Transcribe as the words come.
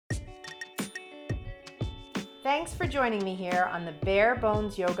Thanks for joining me here on the Bare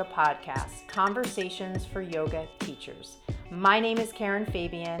Bones Yoga Podcast, Conversations for Yoga Teachers. My name is Karen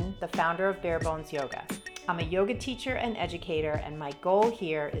Fabian, the founder of Bare Bones Yoga. I'm a yoga teacher and educator, and my goal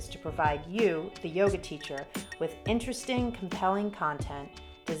here is to provide you, the yoga teacher, with interesting, compelling content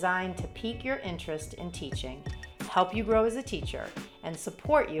designed to pique your interest in teaching, help you grow as a teacher, and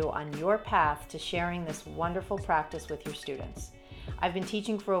support you on your path to sharing this wonderful practice with your students. I've been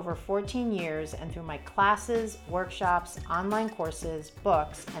teaching for over 14 years, and through my classes, workshops, online courses,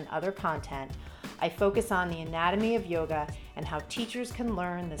 books, and other content, I focus on the anatomy of yoga and how teachers can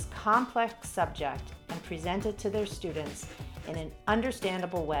learn this complex subject and present it to their students in an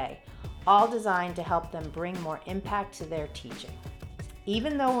understandable way, all designed to help them bring more impact to their teaching.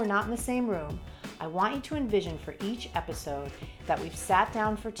 Even though we're not in the same room, I want you to envision for each episode that we've sat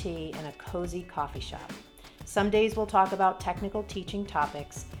down for tea in a cozy coffee shop. Some days we'll talk about technical teaching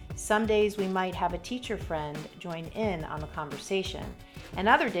topics. Some days we might have a teacher friend join in on the conversation. And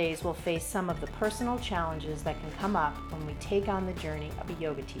other days we'll face some of the personal challenges that can come up when we take on the journey of a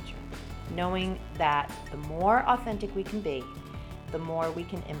yoga teacher, knowing that the more authentic we can be, the more we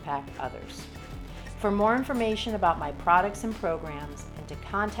can impact others. For more information about my products and programs and to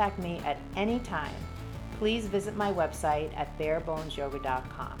contact me at any time, please visit my website at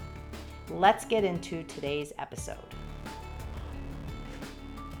barebonesyoga.com. Let's get into today's episode.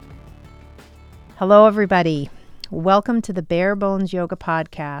 Hello, everybody. Welcome to the Bare Bones Yoga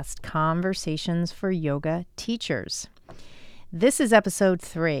Podcast, Conversations for Yoga Teachers. This is episode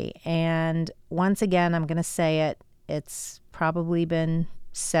 3, and once again, I'm going to say it. It's probably been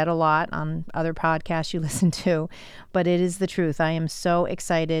said a lot on other podcasts you listen to, but it is the truth. I am so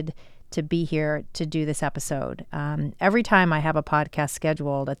excited to be here to do this episode. Every time I have a podcast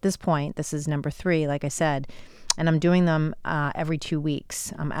scheduled, at this point, this is number 3, like I said, and I'm doing them every 2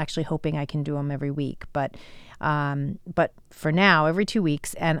 weeks. I'm actually hoping I can do them every week, but for now, every 2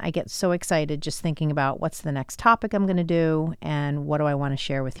 weeks, and I get so excited just thinking about what's the next topic I'm going to do and what do I want to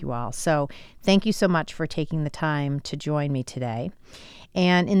share with you all. So thank you so much for taking the time to join me today.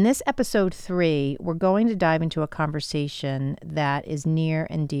 And in this episode 3, we're going to dive into a conversation that is near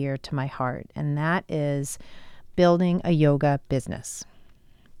and dear to my heart, and that is building a yoga business.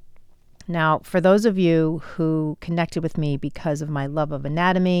 Now, for those of you who connected with me because of my love of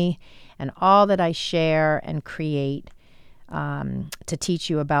anatomy and all that I share and create to teach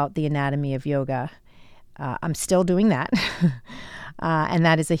you about the anatomy of yoga, I'm still doing that, and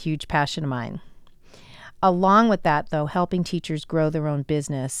that is a huge passion of mine. Along with that, though, helping teachers grow their own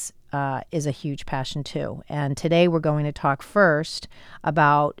business is a huge passion too. And today we're going to talk first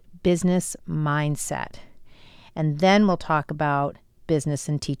about business mindset. And then we'll talk about business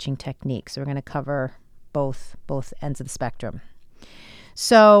and teaching techniques. So we're going to cover both ends of the spectrum.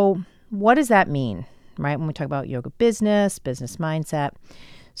 So what does that mean, right? When we talk about yoga business mindset.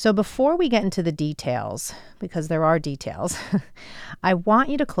 So before we get into the details, because there are details, I want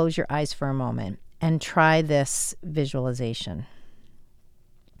you to close your eyes for a moment and try this visualization.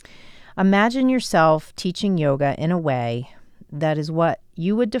 Imagine yourself teaching yoga in a way that is what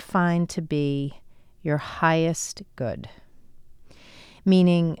you would define to be your highest good.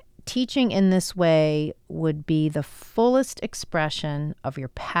 Meaning, teaching in this way would be the fullest expression of your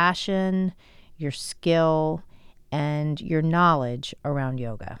passion, your skill, and your knowledge around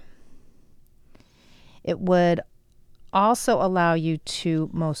yoga. It would also allow you to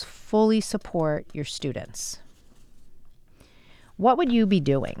most fully support your students. What would you be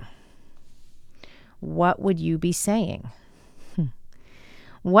doing? What would you be saying?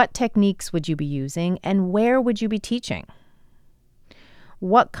 What techniques would you be using, and where would you be teaching?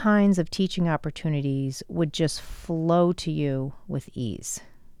 What kinds of teaching opportunities would just flow to you with ease?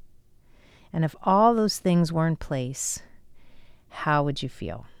 And if all those things were in place, how would you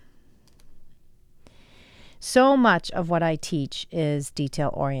feel? So much of what I teach is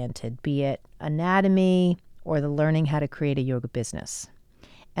detail-oriented, be it anatomy or the learning how to create a yoga business.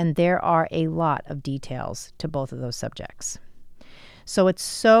 And there are a lot of details to both of those subjects. So it's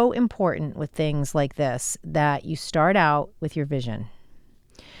so important with things like this that you start out with your vision.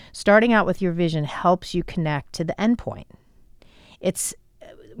 Starting out with your vision helps you connect to the end point. It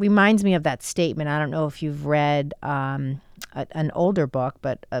reminds me of that statement. I don't know if you've read an older book,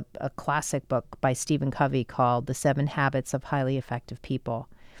 but a classic book by Stephen Covey called The 7 Habits of Highly Effective People.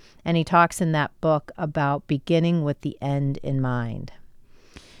 And he talks in that book about beginning with the end in mind.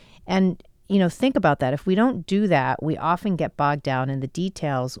 And, think about that. If we don't do that, we often get bogged down in the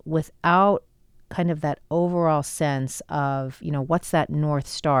details without kind of that overall sense of, what's that North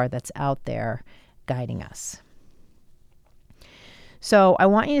Star that's out there guiding us. So I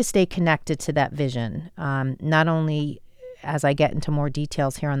want you to stay connected to that vision, not only as I get into more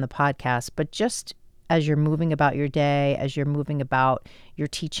details here on the podcast, but just as you're moving about your day, as you're moving about your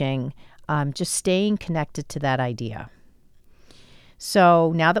teaching, just staying connected to that idea.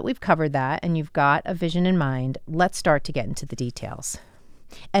 So now that we've covered that and you've got a vision in mind, let's start to get into the details.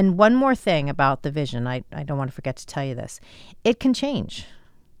 And one more thing about the vision, I don't want to forget to tell you this. It can change.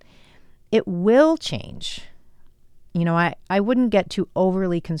 It will change. I wouldn't get too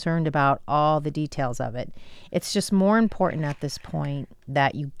overly concerned about all the details of it. It's just more important at this point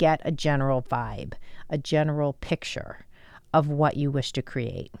that you get a general vibe, a general picture of what you wish to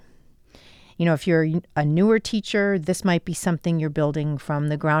create. If you're a newer teacher, this might be something you're building from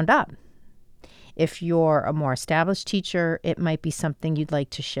the ground up. If you're a more established teacher, it might be something you'd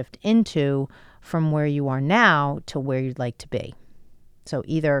like to shift into from where you are now to where you'd like to be. So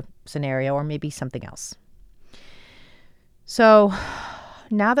either scenario or maybe something else. So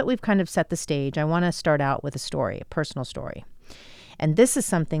now that we've kind of set the stage, I want to start out with a story, a personal story. And this is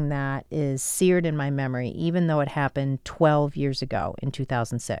something that is seared in my memory, even though it happened 12 years ago in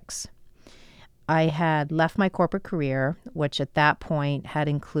 2006. I had left my corporate career, which at that point had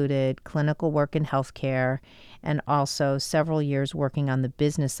included clinical work in healthcare and also several years working on the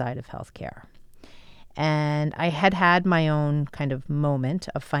business side of healthcare. And I had had my own kind of moment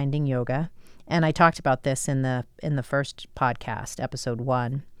of finding yoga. And I talked about this in the first podcast, episode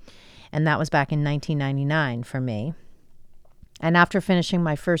 1. And that was back in 1999 for me. And after finishing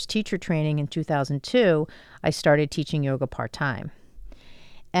my first teacher training in 2002, I started teaching yoga part-time.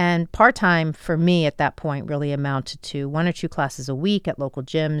 And part-time for me at that point really amounted to 1 or 2 classes a week at local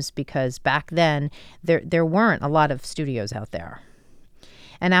gyms because back then there weren't a lot of studios out there.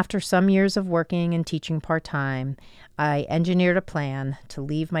 And after some years of working and teaching part-time, I engineered a plan to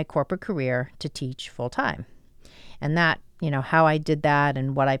leave my corporate career to teach full-time. And that, how I did that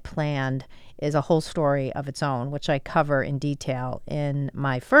and what I planned is a whole story of its own, which I cover in detail in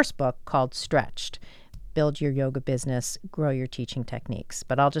my first book called Stretched: Build Your Yoga Business, Grow Your Teaching Techniques.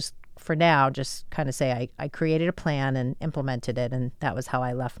 But I'll just, for now, just kind of say I created a plan and implemented it, and that was how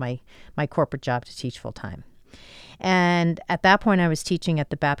I left my corporate job to teach full-time. And at that point, I was teaching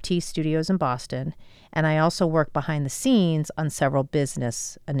at the Baptiste Studios in Boston, and I also worked behind the scenes on several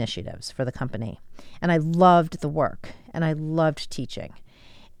business initiatives for the company. And I loved the work, and I loved teaching.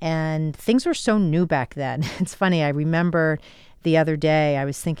 And things were so new back then. It's funny, I remember the other day, I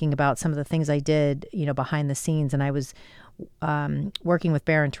was thinking about some of the things I did, behind the scenes, and I was working with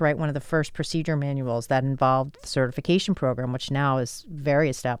Barron to write one of the first procedure manuals that involved the certification program, which now is a very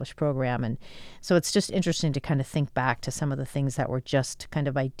established program. And so it's just interesting to kind of think back to some of the things that were just kind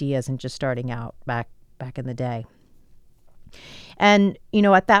of ideas and just starting out back in the day. And,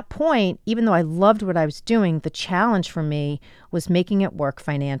 at that point, even though I loved what I was doing, the challenge for me was making it work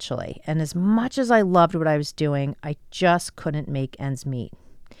financially. And as much as I loved what I was doing, I just couldn't make ends meet.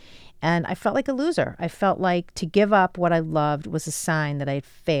 And I felt like a loser. I felt like to give up what I loved was a sign that I had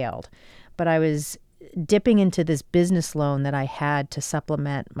failed. But I was dipping into this business loan that I had to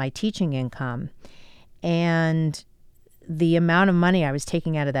supplement my teaching income. And the amount of money I was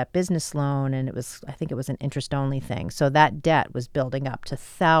taking out of that business loan, and I think it was an interest-only thing. So that debt was building up to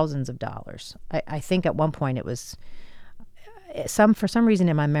thousands of dollars. I think at one point it was for some reason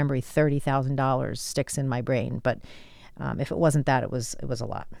in my memory, $30,000 sticks in my brain. But if it wasn't that, it was a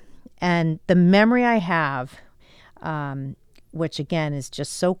lot. And the memory I have, which again is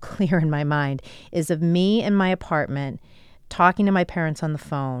just so clear in my mind, is of me in my apartment talking to my parents on the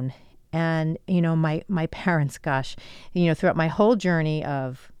phone. And, my parents, gosh, throughout my whole journey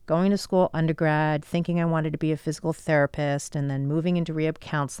of going to school undergrad, thinking I wanted to be a physical therapist, and then moving into rehab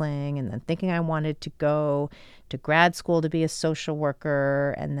counseling, and then thinking I wanted to go to grad school to be a social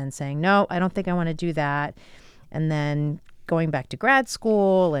worker, and then saying, no, I don't think I want to do that. And then going back to grad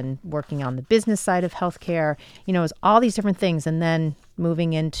school and working on the business side of healthcare, it was all these different things. And then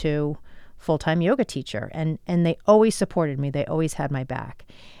moving into full-time yoga teacher. And they always supported me. They always had my back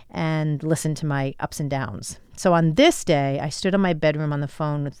and listened to my ups and downs. So on this day, I stood in my bedroom on the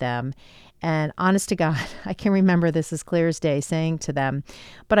phone with them. And honest to God, I can remember this as clear as day, saying to them,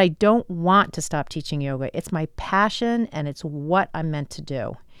 but I don't want to stop teaching yoga. It's my passion and it's what I'm meant to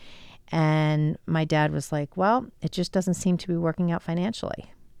do. And my dad was like, well, it just doesn't seem to be working out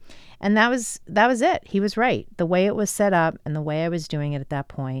financially. And that was it. He was right. The way it was set up and the way I was doing it at that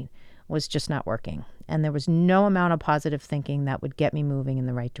point was just not working. And there was no amount of positive thinking that would get me moving in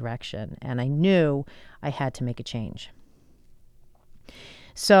the right direction. And I knew I had to make a change.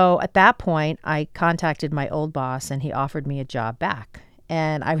 So at that point, I contacted my old boss and he offered me a job back.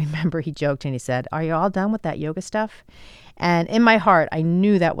 And I remember he joked and he said, "Are you all done with that yoga stuff?" And in my heart, I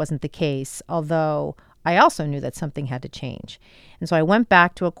knew that wasn't the case, although I also knew that something had to change. And so I went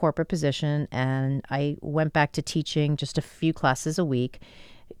back to a corporate position and I went back to teaching just a few classes a week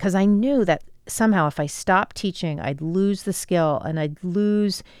because I knew that somehow if I stopped teaching, I'd lose the skill and I'd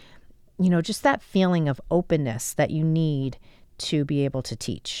lose, just that feeling of openness that you need to be able to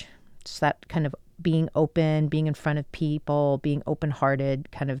teach. Just that kind of being open, being in front of people, being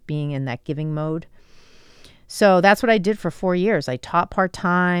open-hearted, kind of being in that giving mode. So that's what I did for 4 years. I taught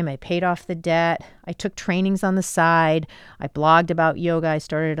part-time. I paid off the debt. I took trainings on the side. I blogged about yoga. I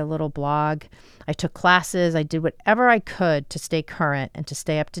started a little blog. I took classes. I did whatever I could to stay current and to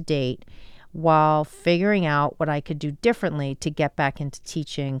stay up to date while figuring out what I could do differently to get back into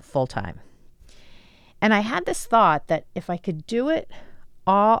teaching full-time. And I had this thought that if I could do it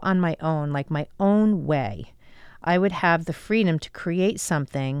all on my own, like my own way, I would have the freedom to create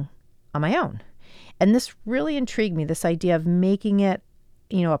something on my own. And this really intrigued me, this idea of making it,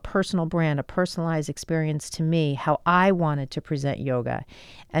 a personal brand, a personalized experience to me, how I wanted to present yoga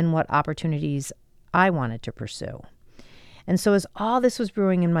and what opportunities I wanted to pursue. And so as all this was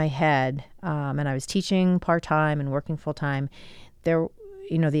brewing in my head, and I was teaching part-time and working full-time, the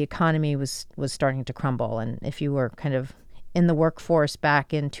economy was starting to crumble. And if you were kind of in the workforce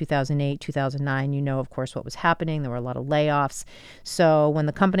back in 2008, 2009, of course, what was happening. There were a lot of layoffs. So when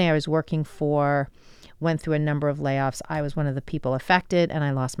the company I was working for went through a number of layoffs, I was one of the people affected and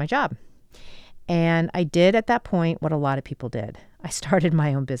I lost my job. And I did at that point what a lot of people did. I started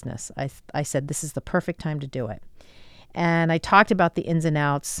my own business. I said, this is the perfect time to do it. And I talked about the ins and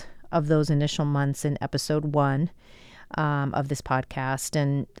outs of those initial months in episode 1 of this podcast.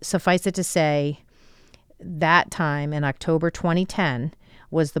 And suffice it to say, that time in October 2010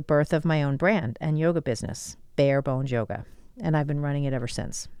 was the birth of my own brand and yoga business, Bare Bones Yoga. And I've been running it ever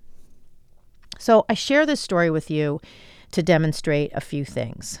since. So I share this story with you to demonstrate a few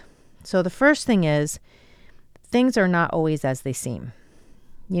things. So the first thing is, things are not always as they seem.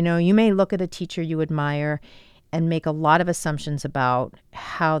 You may look at a teacher you admire and make a lot of assumptions about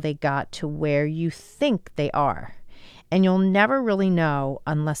how they got to where you think they are. And you'll never really know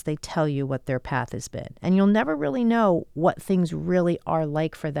unless they tell you what their path has been. And you'll never really know what things really are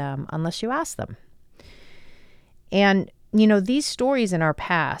like for them unless you ask them. And, these stories in our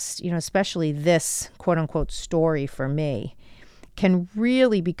past, especially this quote unquote story for me, can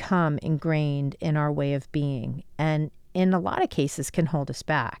really become ingrained in our way of being. And in a lot of cases can hold us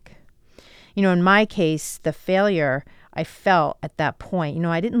back. In my case, the failure I felt at that point,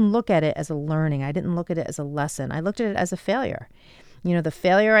 I didn't look at it as a learning. I didn't look at it as a lesson. I looked at it as a failure. The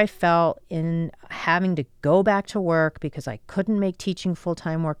failure I felt in having to go back to work because I couldn't make teaching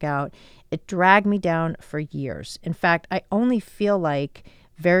full-time work out, it dragged me down for years. In fact, I only feel like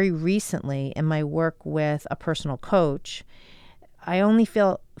very recently in my work with a personal coach, I only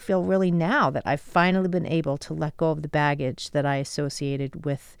feel really now that I've finally been able to let go of the baggage that I associated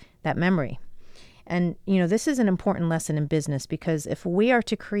with that memory. And, this is an important lesson in business because if we are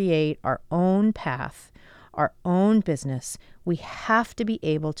to create our own path, our own business, we have to be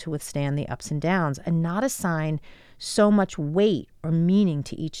able to withstand the ups and downs and not assign so much weight or meaning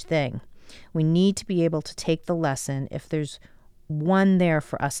to each thing. We need to be able to take the lesson if there's one there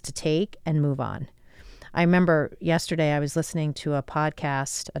for us to take and move on. I remember yesterday I was listening to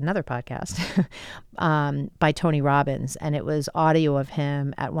another podcast by Tony Robbins, and it was audio of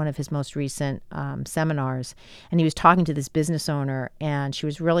him at one of his most recent seminars. And he was talking to this business owner, and she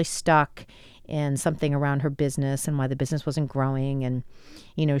was really stuck in something around her business and why the business wasn't growing. And,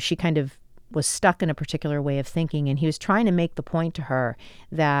 she kind of was stuck in a particular way of thinking. And he was trying to make the point to her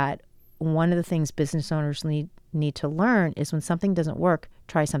that one of the things business owners need to learn is when something doesn't work,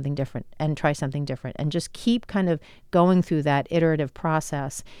 try something different and just keep kind of going through that iterative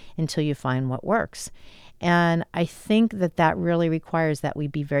process until you find what works. And I think that really requires that we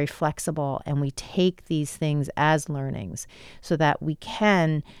be very flexible and we take these things as learnings so that we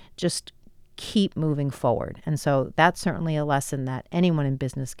can just keep moving forward. And so that's certainly a lesson that anyone in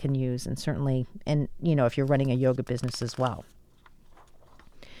business can use, and certainly, if you're running a yoga business as well.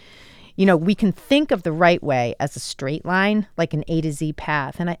 We can think of the right way as a straight line, like an A to Z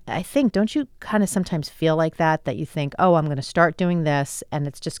path. And I think, don't you kind of sometimes feel like that you think, oh, I'm going to start doing this and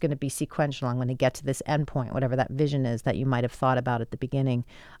it's just going to be sequential. I'm going to get to this end point, whatever that vision is that you might have thought about at the beginning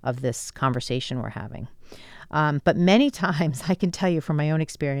of this conversation we're having. But many times, I can tell you from my own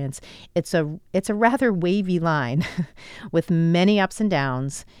experience, it's a rather wavy line with many ups and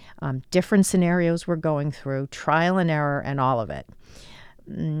downs, different scenarios we're going through, trial and error, and all of it.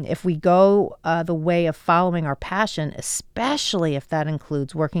 If we go the way of following our passion, especially if that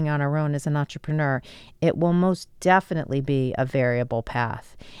includes working on our own as an entrepreneur, it will most definitely be a variable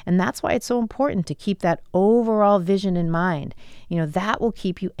path. And that's why it's so important to keep that overall vision in mind. That will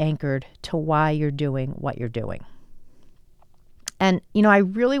keep you anchored to why you're doing what you're doing. And, I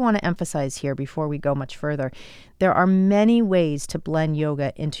really want to emphasize here before we go much further, there are many ways to blend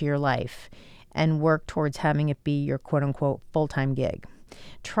yoga into your life and work towards having it be your quote unquote full-time gig.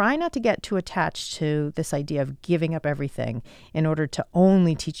 Try not to get too attached to this idea of giving up everything in order to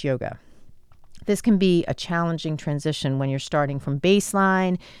only teach yoga. This can be a challenging transition when you're starting from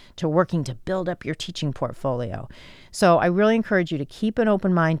baseline to working to build up your teaching portfolio. So I really encourage you to keep an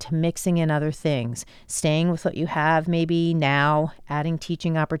open mind to mixing in other things, staying with what you have maybe now, adding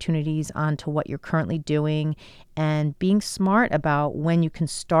teaching opportunities onto what you're currently doing, and being smart about when you can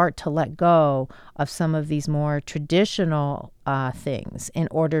start to let go of some of these more traditional things in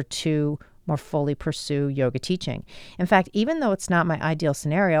order to more fully pursue yoga teaching. In fact, even though it's not my ideal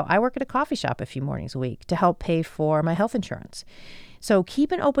scenario, I work at a coffee shop a few mornings a week to help pay for my health insurance. So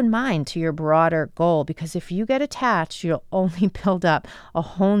keep an open mind to your broader goal, because if you get attached, you'll only build up a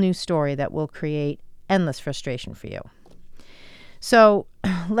whole new story that will create endless frustration for you. So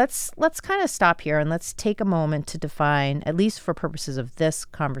let's kind of stop here and let's take a moment to define, at least for purposes of this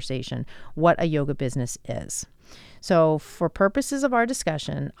conversation, what a yoga business is. So for purposes of our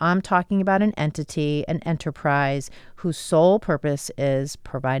discussion, I'm talking about an entity, an enterprise whose sole purpose is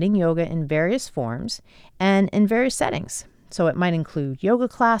providing yoga in various forms and in various settings. So it might include yoga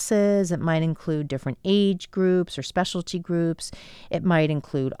classes, it might include different age groups or specialty groups, it might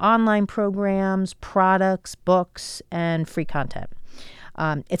include online programs, products, books, and free content.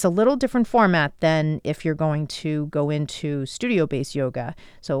 It's a little different format than if you're going to go into studio-based yoga,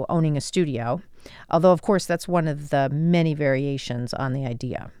 so owning a studio, although, of course, that's one of the many variations on the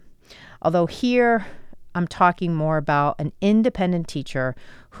idea. Although here, I'm talking more about an independent teacher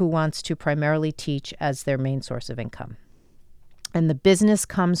who wants to primarily teach as their main source of income. And the business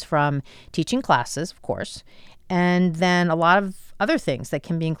comes from teaching classes, of course, and then a lot of other things that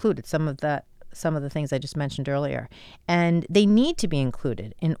can be included, some of the things I just mentioned earlier. And they need to be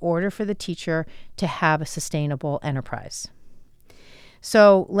included in order for the teacher to have a sustainable enterprise.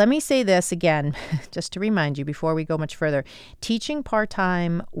 So let me say this again, just to remind you before we go much further. Teaching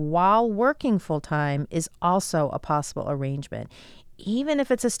part-time while working full-time is also a possible arrangement. Even if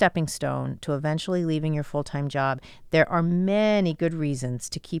it's a stepping stone to eventually leaving your full-time job, there are many good reasons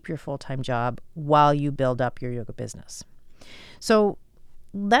to keep your full-time job while you build up your yoga business. So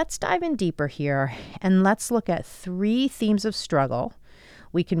let's dive in deeper here and let's look at 3 themes of struggle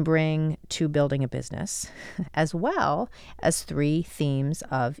we can bring to building a business, as well as 3 themes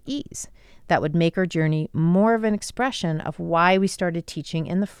of ease that would make our journey more of an expression of why we started teaching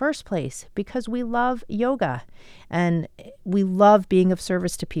in the first place, because we love yoga and we love being of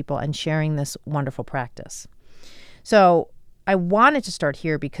service to people and sharing this wonderful practice. So I wanted to start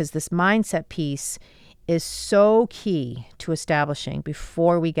here because this mindset piece is so key to establishing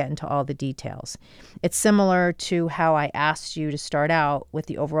before we get into all the details. It's similar to how I asked you to start out with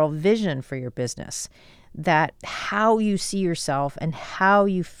the overall vision for your business, that how you see yourself and how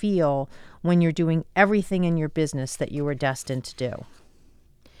you feel when you're doing everything in your business that you were destined to do.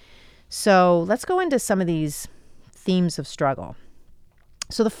 So let's go into some of these themes of struggle.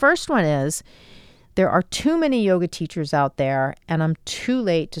 So the first one is, there are too many yoga teachers out there and I'm too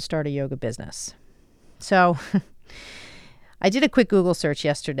late to start a yoga business. So I did a quick Google search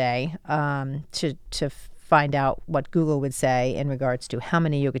yesterday to find out what Google would say in regards to how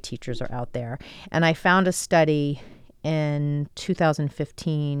many yoga teachers are out there. And I found a study in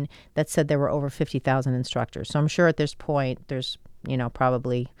 2015 that said there were over 50,000 instructors. So I'm sure at this point there's,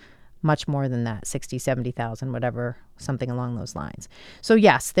 probably much more than that, 60, 70,000, whatever, something along those lines. So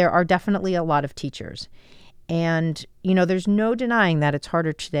yes, there are definitely a lot of teachers. And, there's no denying that it's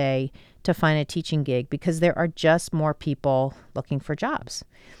harder today to find a teaching gig because there are just more people looking for jobs.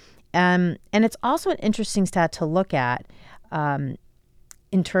 And it's also an interesting stat to look at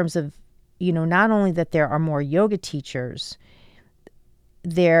in terms of, not only that there are more yoga teachers,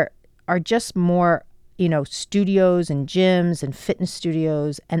 there are just more, studios and gyms and fitness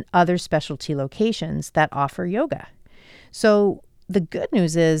studios and other specialty locations that offer yoga. So the good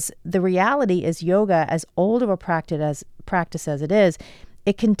news is the reality is yoga, as old of a practice as it is,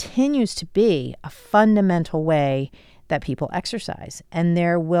 it continues to be a fundamental way that people exercise, and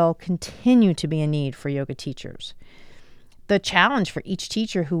there will continue to be a need for yoga teachers. The challenge for each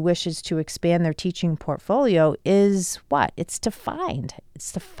teacher who wishes to expand their teaching portfolio is what? It's to find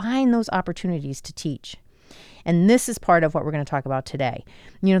those opportunities to teach. And this is part of what we're going to talk about today.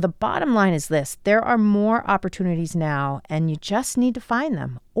 The bottom line is this: there are more opportunities now, and you just need to find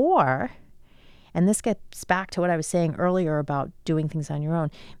them. And this gets back to what I was saying earlier about doing things on your own.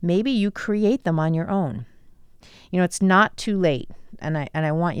 Maybe you create them on your own. It's not too late. And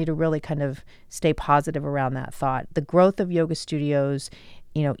I want you to really kind of stay positive around that thought. The growth of yoga studios,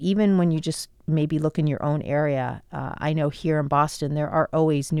 even when you just maybe look in your own area, I know here in Boston, there are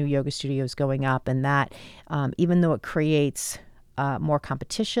always new yoga studios going up. And that, even though it creates more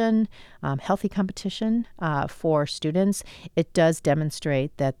competition, healthy competition for students, it does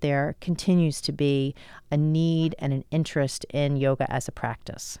demonstrate that there continues to be a need and an interest in yoga as a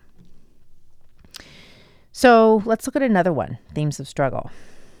practice. So let's look at another one, themes of struggle.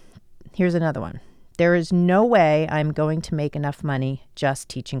 Here's another one. There is no way I'm going to make enough money just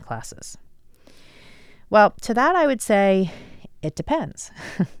teaching classes. Well, to that I would say it depends.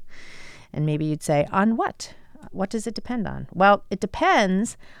 And maybe you'd say, on what? What does it depend on? Well, it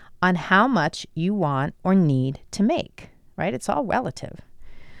depends on how much you want or need to make, right? It's all relative.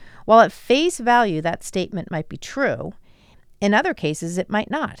 While at face value, that statement might be true, in other cases, it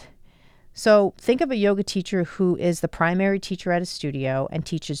might not. So think of a yoga teacher who is the primary teacher at a studio and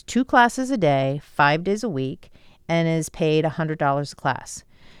teaches 2 classes a day, 5 days a week, and is paid $100 a class.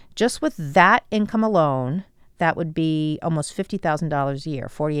 Just with that income alone, that would be almost $50,000 a year,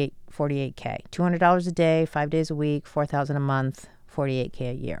 $48K. $200 a day, 5 days a week, $4,000 a month,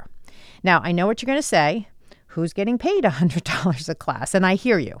 $48K a year. Now, I know what you're going to say. Who's getting paid $100 a class? And I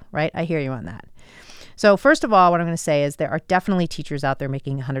hear you, right? I hear you on that. So first of all, what I'm going to say is there are definitely teachers out there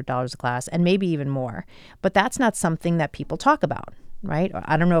making $100 a class and maybe even more, but that's not something that people talk about, right?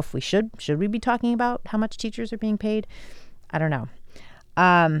 I don't know if we should we be talking about how much teachers are being paid? I don't know.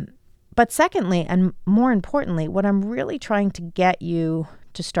 But secondly, and more importantly, what I'm really trying to get you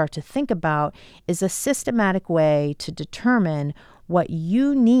to start to think about is a systematic way to determine what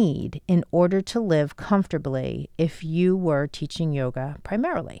you need in order to live comfortably if you were teaching yoga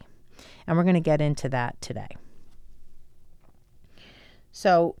primarily. And we're going to get into that today.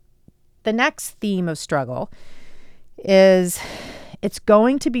 So the next theme of struggle is it's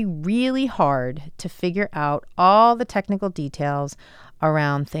going to be really hard to figure out all the technical details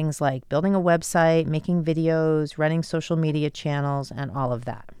around things like building a website, making videos, running social media channels, and all of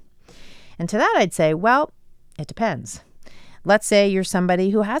that. And to that, I'd say, well, it depends. Let's say you're somebody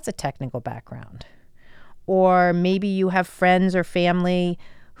who has a technical background, or maybe you have friends or family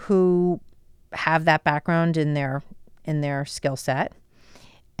who have that background in their skill set,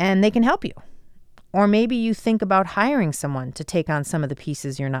 and they can help you. Or maybe you think about hiring someone to take on some of the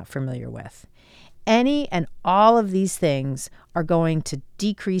pieces you're not familiar with. Any and all of these things are going to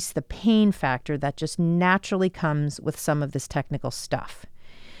decrease the pain factor that just naturally comes with some of this technical stuff.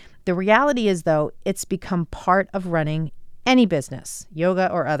 The reality is, though, it's become part of running any business,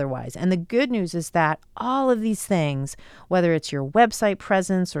 yoga or otherwise. And the good news is that all of these things, whether it's your website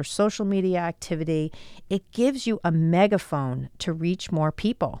presence or social media activity, it gives you a megaphone to reach more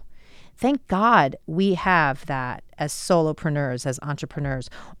people. Thank God we have that as solopreneurs, as entrepreneurs,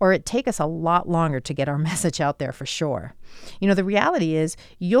 or it'd take us a lot longer to get our message out there for sure. The reality is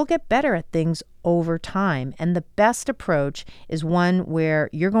you'll get better at things over time. And the best approach is one where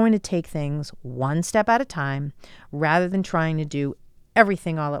you're going to take things one step at a time rather than trying to do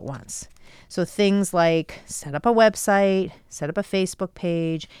everything all at once. So things like set up a website, set up a Facebook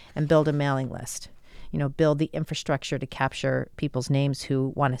page, and build a mailing list. Build the infrastructure to capture people's names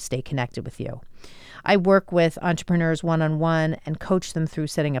who want to stay connected with you. I work with entrepreneurs one-on-one and coach them through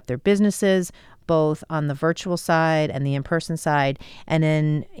setting up their businesses, both on the virtual side and the in-person side. And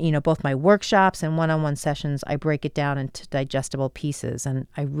in, both my workshops and one-on-one sessions, I break it down into digestible pieces. And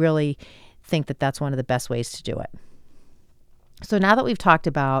I really think that that's one of the best ways to do it. So now that we've talked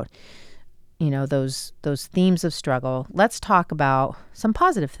about those themes of struggle, let's talk about some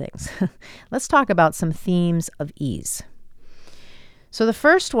positive things. Let's talk about some themes of ease. So the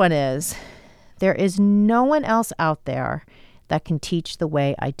first one is, there is no one else out there that can teach the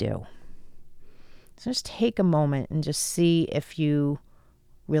way I do. So just take a moment and just see if you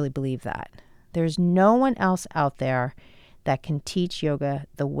really believe that. There's no one else out there that can teach yoga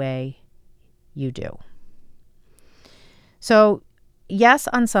the way you do. So yes,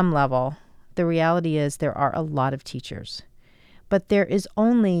 on some level, the reality is there are a lot of teachers, but there is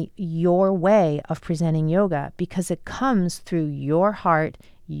only your way of presenting yoga because it comes through your heart,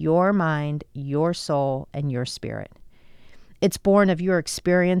 your mind, your soul, and your spirit. It's born of your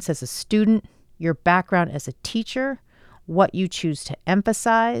experience as a student, your background as a teacher, what you choose to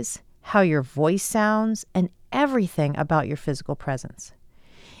emphasize, how your voice sounds, and everything about your physical presence.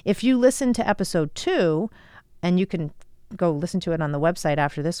 If you listen to episode 2, and you can go listen to it on the website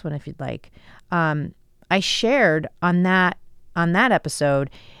after this one if you'd like. I shared on that episode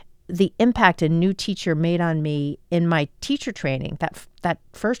the impact a new teacher made on me in my teacher training, that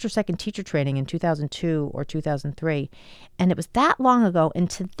first or second teacher training in 2002 or 2003. And it was that long ago. And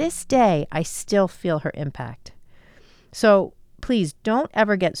to this day, I still feel her impact. So please don't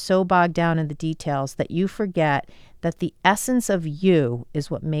ever get so bogged down in the details that you forget that the essence of you is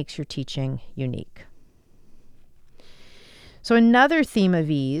what makes your teaching unique. So another theme of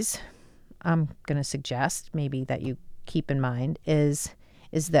ease I'm going to suggest maybe that you keep in mind is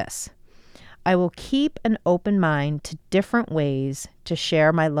this. I will keep an open mind to different ways to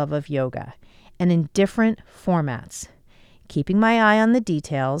share my love of yoga and in different formats, keeping my eye on the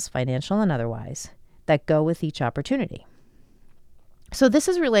details, financial and otherwise, that go with each opportunity. So this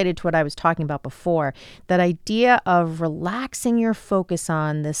is related to what I was talking about before, that idea of relaxing your focus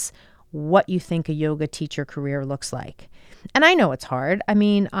on this, what you think a yoga teacher career looks like. And I know it's hard. I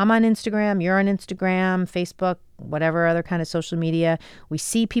mean, I'm on Instagram, you're on Instagram, Facebook, whatever other kind of social media. We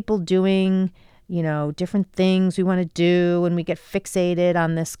see people doing, different things we want to do, and we get fixated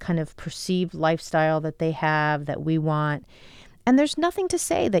on this kind of perceived lifestyle that they have that we want. And there's nothing to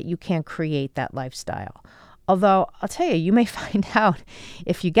say that you can't create that lifestyle. Although I'll tell you, you may find out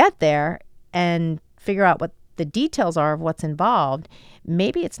if you get there and figure out what the details are of what's involved,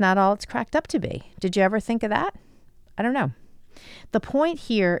 maybe it's not all it's cracked up to be. Did you ever think of that? I don't know. The point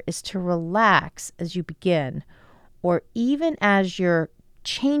here is to relax as you begin, or even as you're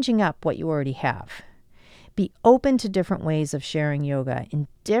changing up what you already have. Be open to different ways of sharing yoga in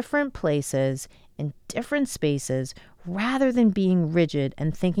different places, in different spaces, rather than being rigid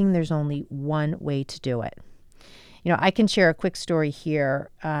and thinking there's only one way to do it. I can share a quick story here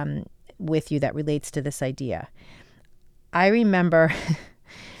with you that relates to this idea. I remember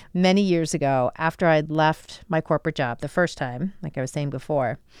many years ago, after I'd left my corporate job the first time, like I was saying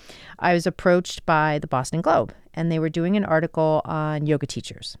before, I was approached by the Boston Globe, and they were doing an article on yoga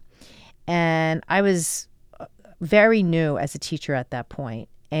teachers. And I was very new as a teacher at that point,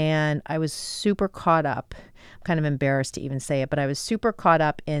 and I was super caught up. I'm kind of embarrassed to even say it, but I was super caught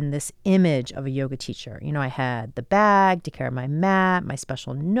up in this image of a yoga teacher. I had the bag to carry my mat, my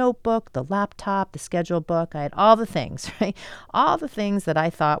special notebook, the laptop, the schedule book. I had all the things, right? All the things that I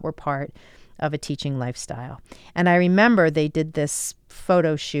thought were part of a teaching lifestyle. And I remember they did this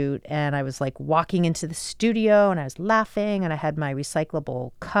photo shoot, and I was like walking into the studio, and I was laughing, and I had my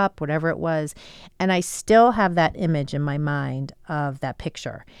recyclable cup, whatever it was. And I still have that image in my mind of that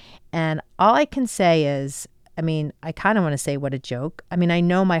picture. And all I can say is, I kind of want to say what a joke. I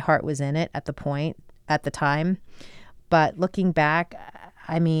know my heart was in it at the time, but looking back,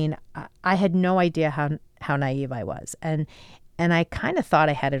 I had no idea how naive I was. And I kind of thought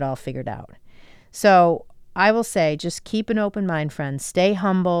I had it all figured out. So I will say, just keep an open mind, friends. Stay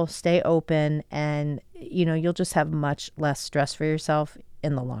humble, stay open, and you'll just have much less stress for yourself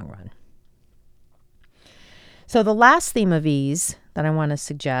in the long run. So the last theme of ease that I want to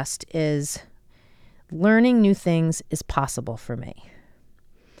suggest is learning new things is possible for me.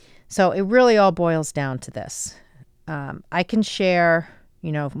 So it really all boils down to this. I can share,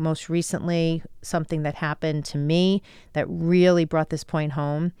 most recently something that happened to me that really brought this point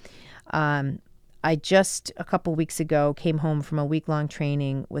home. I just a couple weeks ago came home from a week-long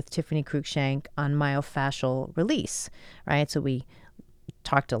training with Tiffany Cruikshank on myofascial release, right? So we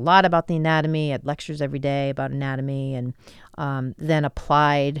talked a lot about the anatomy, had lectures every day about anatomy, and then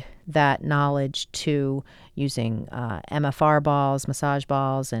applied that knowledge to using MFR balls, massage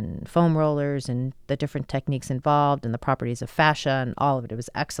balls, and foam rollers, and the different techniques involved, and the properties of fascia, and all of it. It was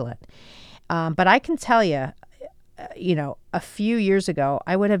excellent. But I can tell you, a few years ago,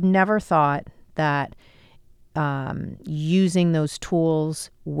 I would have never thought that using those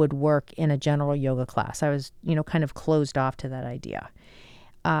tools would work in a general yoga class. I was, kind of closed off to that idea.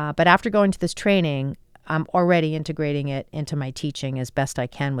 But after going to this training, I'm already integrating it into my teaching as best I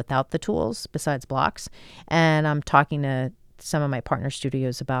can without the tools besides blocks. And I'm talking to some of my partner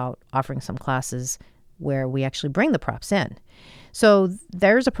studios about offering some classes where we actually bring the props in. So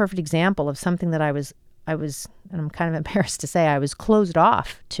there's a perfect example of something that I was, and I'm kind of embarrassed to say, I was closed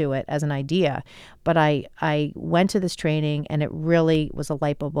off to it as an idea, but I went to this training, and it really was a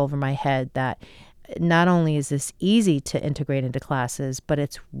light bulb over my head that not only is this easy to integrate into classes, but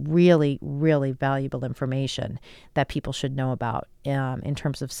it's really, really valuable information that people should know about in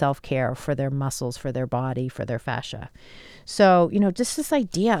terms of self-care for their muscles, for their body, for their fascia. So, just this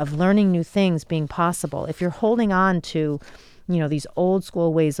idea of learning new things being possible. If you're holding on to these old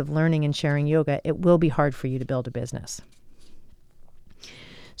school ways of learning and sharing yoga, it will be hard for you to build a business.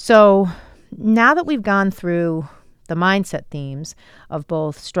 So now that we've gone through the mindset themes of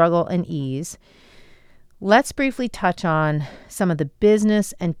both struggle and ease, let's briefly touch on some of the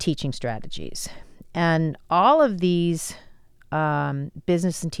business and teaching strategies. And all of these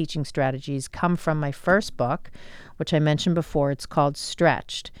business and teaching strategies come from my first book, which I mentioned before. It's called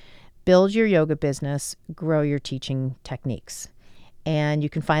Stretched: Build Your Yoga Business, Grow Your Teaching Techniques. And you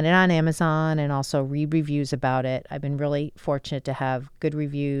can find it on Amazon and also read reviews about it. I've been really fortunate to have good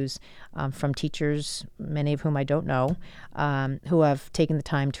reviews from teachers, many of whom I don't know, who have taken the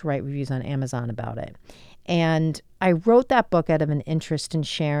time to write reviews on Amazon about it. And I wrote that book out of an interest in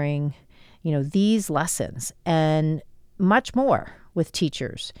sharing, these lessons and much more with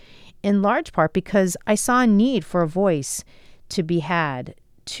teachers, in large part because I saw a need for a voice to be had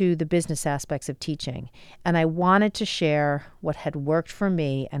to the business aspects of teaching. And I wanted to share what had worked for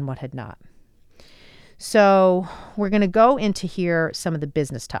me and what had not. So we're going to go into here some of the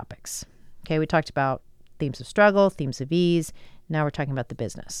business topics. Okay, we talked about themes of struggle, themes of ease. Now we're talking about the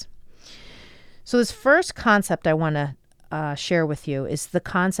business. So this first concept I want to share with you is the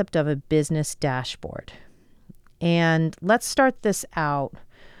concept of a business dashboard. And let's start this out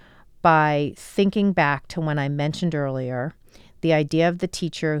by thinking back to when I mentioned earlier the idea of the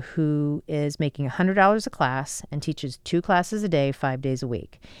teacher who is making $100 a class and teaches 2 classes a day, 5 days a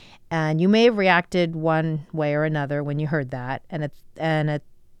week. And you may have reacted one way or another when you heard that. And at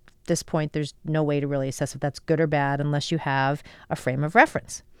this point, there's no way to really assess if that's good or bad unless you have a frame of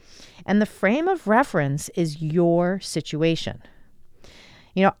reference. And the frame of reference is your situation.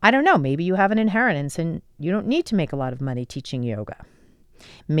 I don't know, maybe you have an inheritance and you don't need to make a lot of money teaching yoga.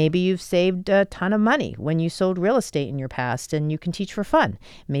 Maybe you've saved a ton of money when you sold real estate in your past and you can teach for fun.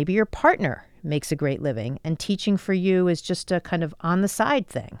 Maybe your partner makes a great living and teaching for you is just a kind of on the side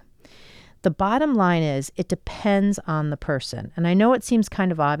thing. The bottom line is it depends on the person. And I know it seems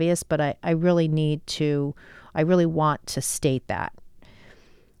kind of obvious, but I really want to state that.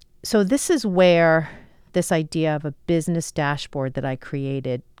 So this is where this idea of a business dashboard that I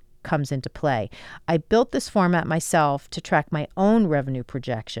created comes into play. I built this format myself to track my own revenue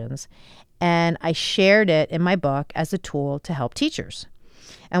projections, and I shared it in my book as a tool to help teachers.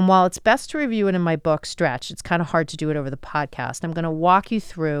 And while it's best to review it in my book, Stretch, it's kind of hard to do it over the podcast. I'm going to walk you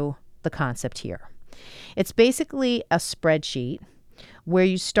through the concept here. It's basically a spreadsheet where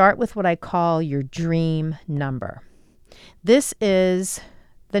you start with what I call your dream number. This is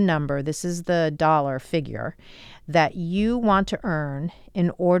the dollar figure that you want to earn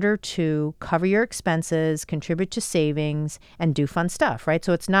in order to cover your expenses, contribute to savings, and do fun stuff, right?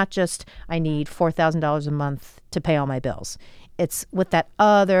 So it's not just I need $4,000 a month to pay all my bills. It's with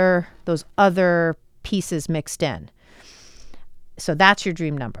those other pieces mixed in. So that's your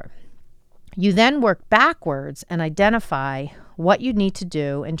dream number. You then work backwards and identify what you need to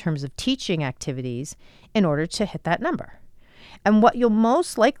do in terms of teaching activities in order to hit that number. And what you'll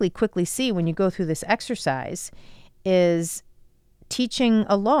most likely quickly see when you go through this exercise is teaching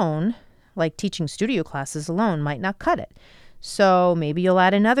alone, like teaching studio classes alone, might not cut it. So maybe you'll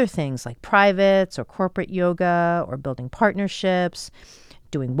add in other things like privates or corporate yoga or building partnerships,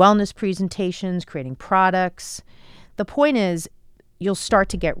 doing wellness presentations, creating products. The point is you'll start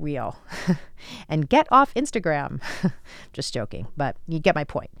to get real and get off Instagram. Just joking, but you get my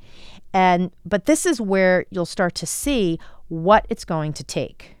point. But this is where you'll start to see what it's going to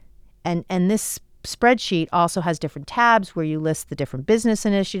take. And this spreadsheet also has different tabs where you list the different business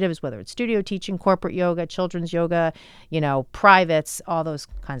initiatives, whether it's studio teaching, corporate yoga, children's yoga, privates, all those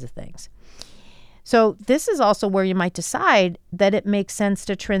kinds of things. So this is also where you might decide that it makes sense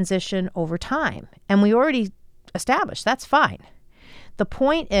to transition over time. And we already established that's fine. The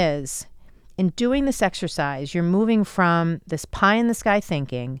point is, in doing this exercise, you're moving from this pie-in-the-sky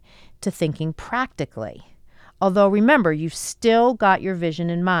thinking to thinking practically. Although, remember, you've still got your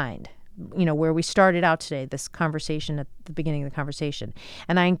vision in mind, where we started out today, this conversation at the beginning of the conversation.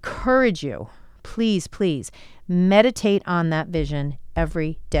 And I encourage you, please, meditate on that vision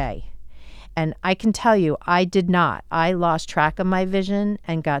every day. And I can tell you, I did not. I lost track of my vision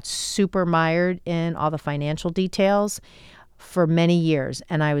and got super mired in all the financial details for many years,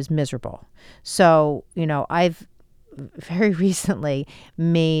 and I was miserable. So, I've very recently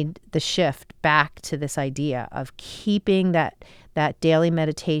made the shift back to this idea of keeping that daily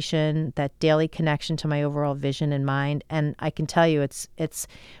meditation, that daily connection to my overall vision in mind. And I can tell you it's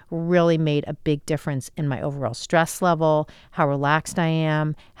really made a big difference in my overall stress level, how relaxed I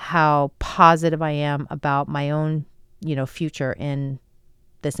am, how positive I am about my own, future in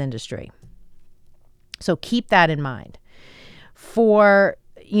this industry. So keep that in mind. For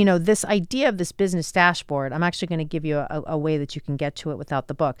this idea of this business dashboard, I'm actually going to give you a way that you can get to it without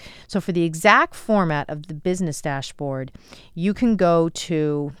the book. So for the exact format of the business dashboard, you can go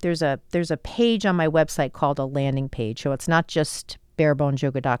to, there's a page on my website called a landing page. So it's not just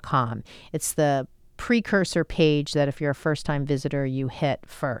barebonesyoga.com. It's the precursor page that if you're a first-time visitor, you hit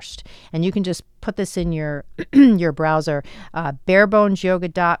first. And you can just put this in your your browser,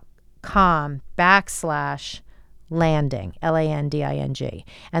 barebonesyoga.com/landing, LANDING.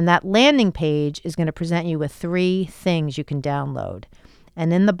 And that landing page is going to present you with 3 things you can download.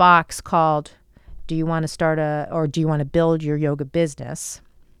 And in the box called, do you want to build your yoga business?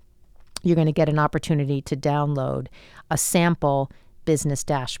 You're going to get an opportunity to download a sample business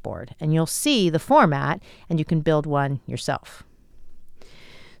dashboard. And you'll see the format, and you can build one yourself.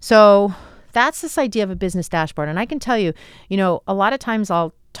 So that's this idea of a business dashboard. And I can tell you, a lot of times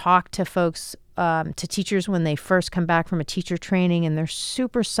I'll talk to folks, to teachers when they first come back from a teacher training, and they're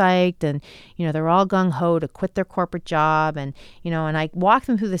super psyched, and they're all gung-ho to quit their corporate job, and and I walk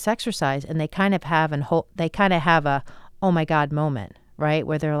them through this exercise, and they kind of have a oh my God moment, right,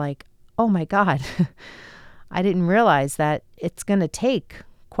 where they're like, oh my God, I didn't realize that it's going to take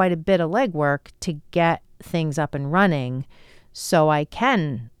quite a bit of legwork to get things up and running so I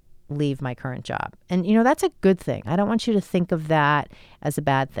can leave my current job. And, that's a good thing. I don't want you to think of that as a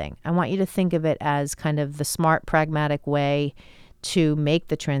bad thing. I want you to think of it as kind of the smart, pragmatic way to make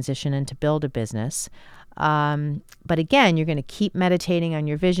the transition and to build a business. But again, you're going to keep meditating on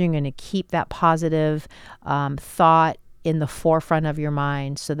your vision. You're going to keep that positive thought in the forefront of your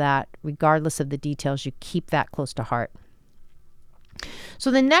mind so that regardless of the details, you keep that close to heart. So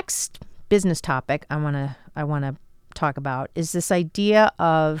the next business topic I want to talk about is this idea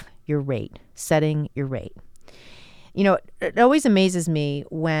of your rate, setting your rate. It always amazes me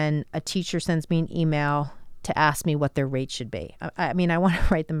when a teacher sends me an email to ask me what their rate should be. I want to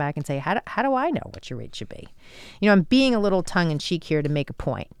write them back and say, how do I know what your rate should be? I'm being a little tongue-in-cheek here to make a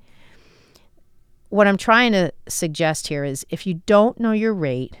point. What I'm trying to suggest here is if you don't know your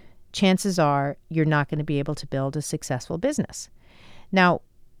rate, chances are you're not going to be able to build a successful business. Now,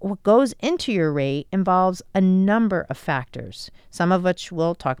 what goes into your rate involves a number of factors, some of which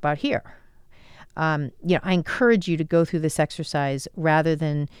we'll talk about here. I encourage you to go through this exercise rather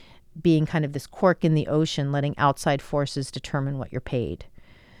than being kind of this cork in the ocean, letting outside forces determine what you're paid.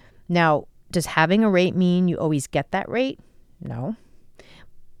 Now, does having a rate mean you always get that rate? No.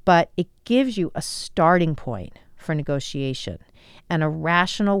 But it gives you a starting point for negotiation and a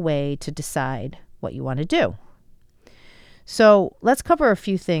rational way to decide what you want to do. So let's cover a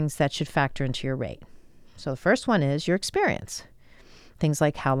few things that should factor into your rate. So the first one is your experience. Things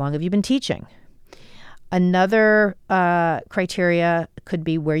like how long have you been teaching? Another criteria could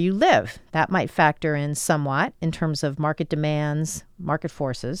be where you live. That might factor in somewhat in terms of market demands, market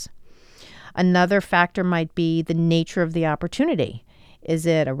forces. Another factor might be the nature of the opportunity. Is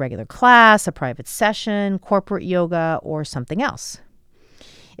it a regular class, a private session, corporate yoga, or something else?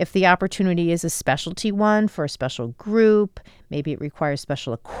 If the opportunity is a specialty one for a special group, maybe it requires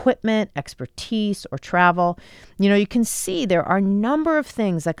special equipment, expertise, or travel, you can see there are a number of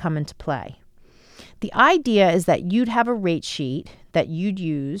things that come into play. The idea is that you'd have a rate sheet that you'd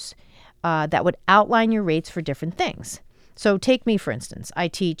use that would outline your rates for different things. So take me, for instance. I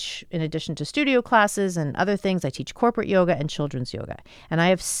teach, in addition to studio classes and other things, I teach corporate yoga and children's yoga. And I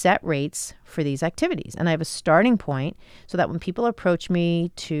have set rates for these activities. And I have a starting point so that when people approach me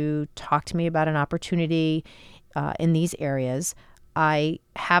to talk to me about an opportunity in these areas, I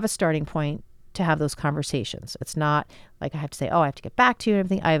have a starting point to have those conversations. It's not like I have to say, I have to get back to you and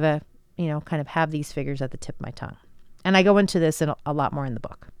everything. I have kind of have these figures at the tip of my tongue. And I go into this in a lot more in the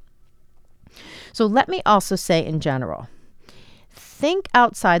book. So let me also say in general, think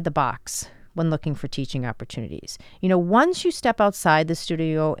outside the box when looking for teaching opportunities. Once you step outside the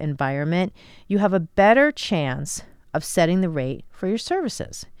studio environment, you have a better chance of setting the rate for your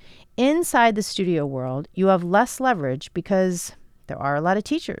services. Inside the studio world, you have less leverage because there are a lot of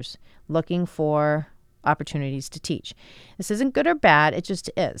teachers looking for opportunities to teach. This isn't good or bad, it just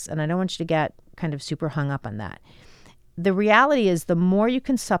is. And I don't want you to get kind of super hung up on that. The reality is the more you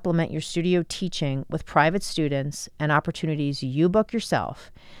can supplement your studio teaching with private students and opportunities you book yourself,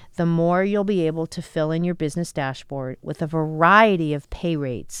 the more you'll be able to fill in your business dashboard with a variety of pay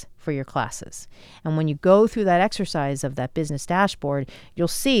rates for your classes. And when you go through that exercise of that business dashboard, you'll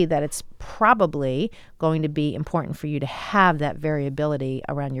see that it's probably going to be important for you to have that variability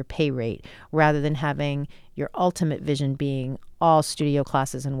around your pay rate rather than having your ultimate vision being all studio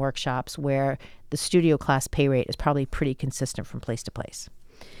classes and workshops where the studio class pay rate is probably pretty consistent from place to place.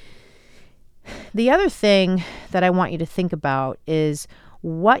 The other thing that I want you to think about is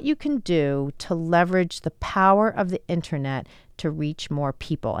what you can do to leverage the power of the internet to reach more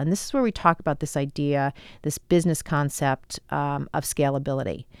people. And this is where we talk about this idea, this business concept of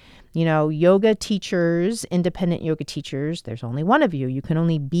scalability. Yoga teachers, independent yoga teachers, there's only one of you. You can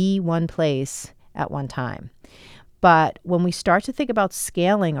only be one place at one time. But when we start to think about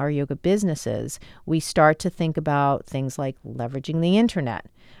scaling our yoga businesses, we start to think about things like leveraging the internet,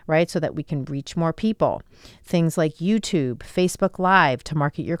 right? So that we can reach more people. Things like YouTube, Facebook Live to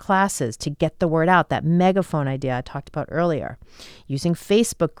market your classes, to get the word out, that megaphone idea I talked about earlier. Using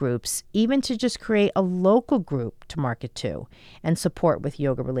Facebook groups, even to just create a local group to market to and support with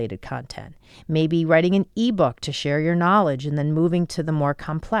yoga-related content. Maybe writing an ebook to share your knowledge and then moving to the more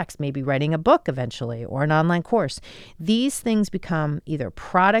complex, maybe writing a book eventually or an online course. These things become either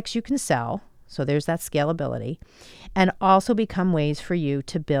products you can sell, so there's that scalability, and also become ways for you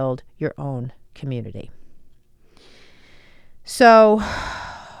to build your own community. So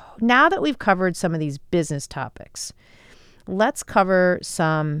now that we've covered some of these business topics, let's cover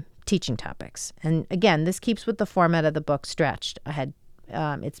some teaching topics. And again, this keeps with the format of the book Stretched.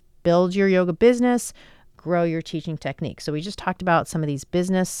 It's build your yoga business, grow your teaching techniques. So we just talked about some of these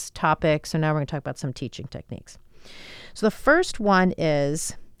business topics. So now we're going to talk about some teaching techniques. So the first one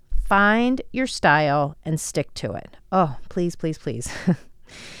is find your style and stick to it. Oh, please, please, please.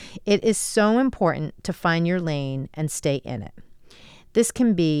 It is so important to find your lane and stay in it. This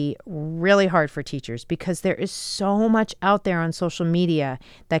can be really hard for teachers because there is so much out there on social media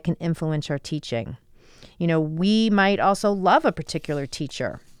that can influence our teaching. We might also love a particular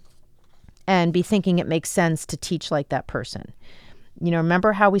teacher and be thinking it makes sense to teach like that person.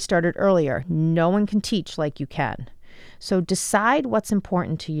 Remember how we started earlier? No one can teach like you can. So decide what's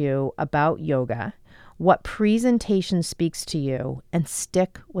important to you about yoga, what presentation speaks to you, and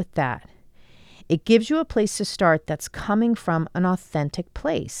stick with that. It gives you a place to start that's coming from an authentic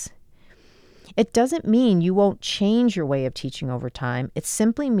place. It doesn't mean you won't change your way of teaching over time. It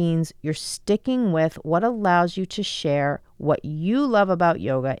simply means you're sticking with what allows you to share what you love about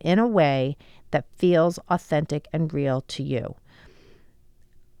yoga in a way that feels authentic and real to you.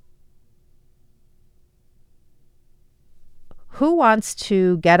 Who wants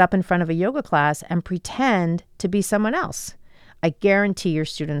to get up in front of a yoga class and pretend to be someone else? I guarantee your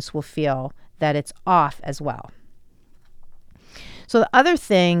students will feel that it's off as well. So the other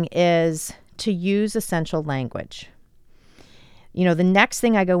thing is to use essential language. The next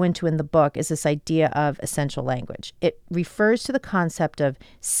thing I go into in the book is this idea of essential language. It refers to the concept of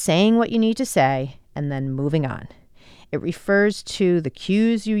saying what you need to say and then moving on. It refers to the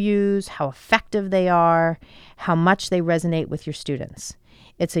cues you use, how effective they are, how much they resonate with your students.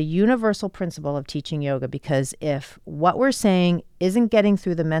 It's a universal principle of teaching yoga because if what we're saying isn't getting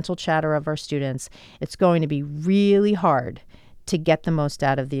through the mental chatter of our students, it's going to be really hard to get the most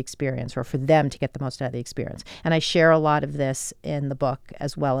out of the experience, or for them to get the most out of the experience. And I share a lot of this in the book,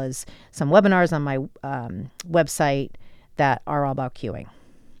 as well as some webinars on my website that are all about cueing.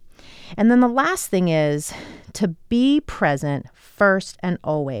 And then the last thing is to be present first and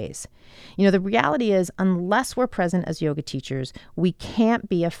always. The reality is, unless we're present as yoga teachers, we can't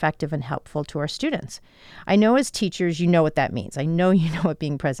be effective and helpful to our students. I know as teachers, you know what that means. I know you know what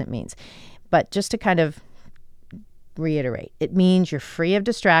being present means. But just to kind of reiterate, it means you're free of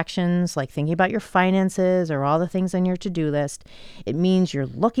distractions like thinking about your finances or all the things on your to-do list. It means you're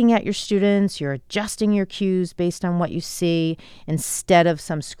looking at your students, you're adjusting your cues based on what you see instead of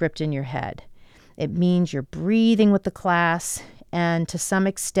some script in your head. It means you're breathing with the class, and to some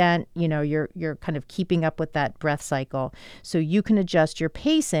extent, you're kind of keeping up with that breath cycle so you can adjust your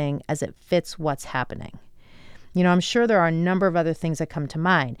pacing as it fits what's happening. I'm sure there are a number of other things that come to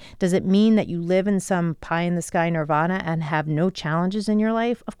mind. Does it mean that you live in some pie-in-the-sky nirvana and have no challenges in your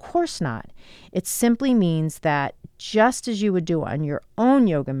life? Of course not. It simply means that just as you would do on your own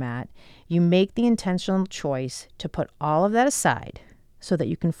yoga mat, you make the intentional choice to put all of that aside so that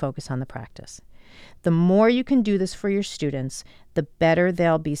you can focus on the practice. The more you can do this for your students, the better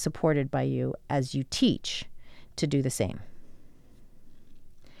they'll be supported by you as you teach to do the same.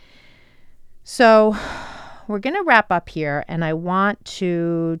 So we're going to wrap up here, and I want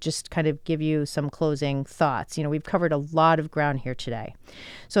to just kind of give you some closing thoughts. We've covered a lot of ground here today.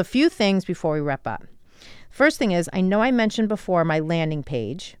 So a few things before we wrap up. First thing is, I know I mentioned before my landing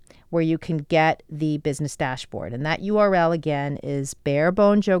page where you can get the business dashboard, and that URL again is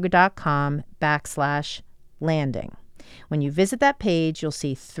barebonesyoga.com/landing. When you visit that page, you'll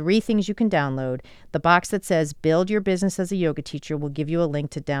see 3 things you can download. The box that says Build Your Business as a Yoga Teacher will give you a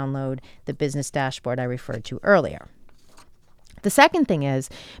link to download the business dashboard I referred to earlier. The second thing is,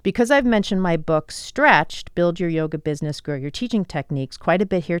 because I've mentioned my book, Stretched, Build Your Yoga Business, Grow Your Teaching Techniques, quite a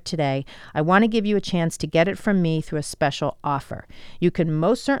bit here today, I want to give you a chance to get it from me through a special offer. You can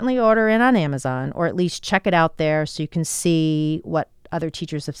most certainly order it on Amazon, or at least check it out there so you can see what other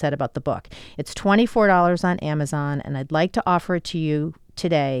teachers have said about the book. It's $24 on Amazon, and I'd like to offer it to you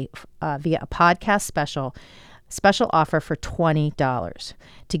today via a podcast special offer for $20.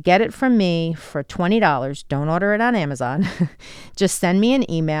 To get it from me for $20, don't order it on Amazon. Just send me an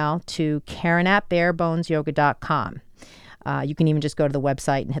email to Karen@barebonesyoga.com. You can even just go to the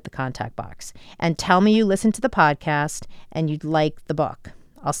website and hit the contact box and tell me you listened to the podcast and you'd like the book.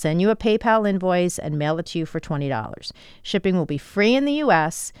 I'll send you a PayPal invoice and mail it to you for $20. Shipping will be free in the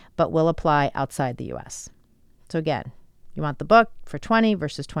U.S., but will apply outside the U.S. So again, you want the book for $20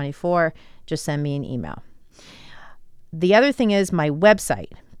 versus $24, just send me an email. The other thing is my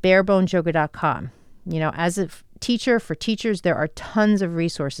website, barebonesyoga.com. As a teacher for teachers, there are tons of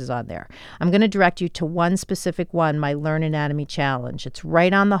resources on there. I'm going to direct you to one specific one, my Learn Anatomy Challenge. It's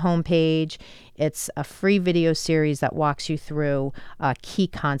right on the homepage. It's a free video series that walks you through key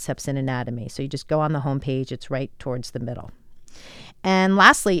concepts in anatomy. So you just go on the homepage. It's right towards the middle. And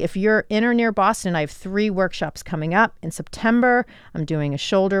lastly, if you're in or near Boston, I have 3 workshops coming up. In September, I'm doing a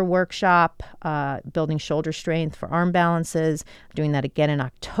shoulder workshop, building shoulder strength for arm balances. I'm doing that again in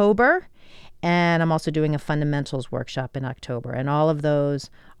October. And I'm also doing a fundamentals workshop in October. And all of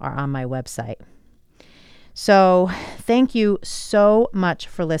those are on my website. So thank you so much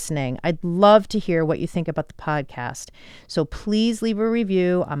for listening. I'd love to hear what you think about the podcast. So please leave a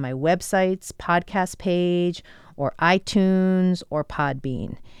review on my website's podcast page or iTunes or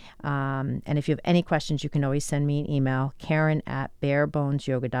Podbean. And if you have any questions, you can always send me an email,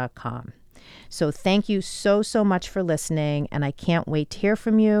 Karen@barebonesyoga.com. So thank you so much for listening, and I can't wait to hear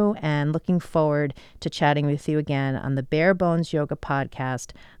from you and looking forward to chatting with you again on the Bare Bones Yoga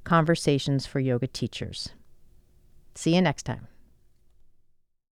Podcast, Conversations for Yoga Teachers. See you next time.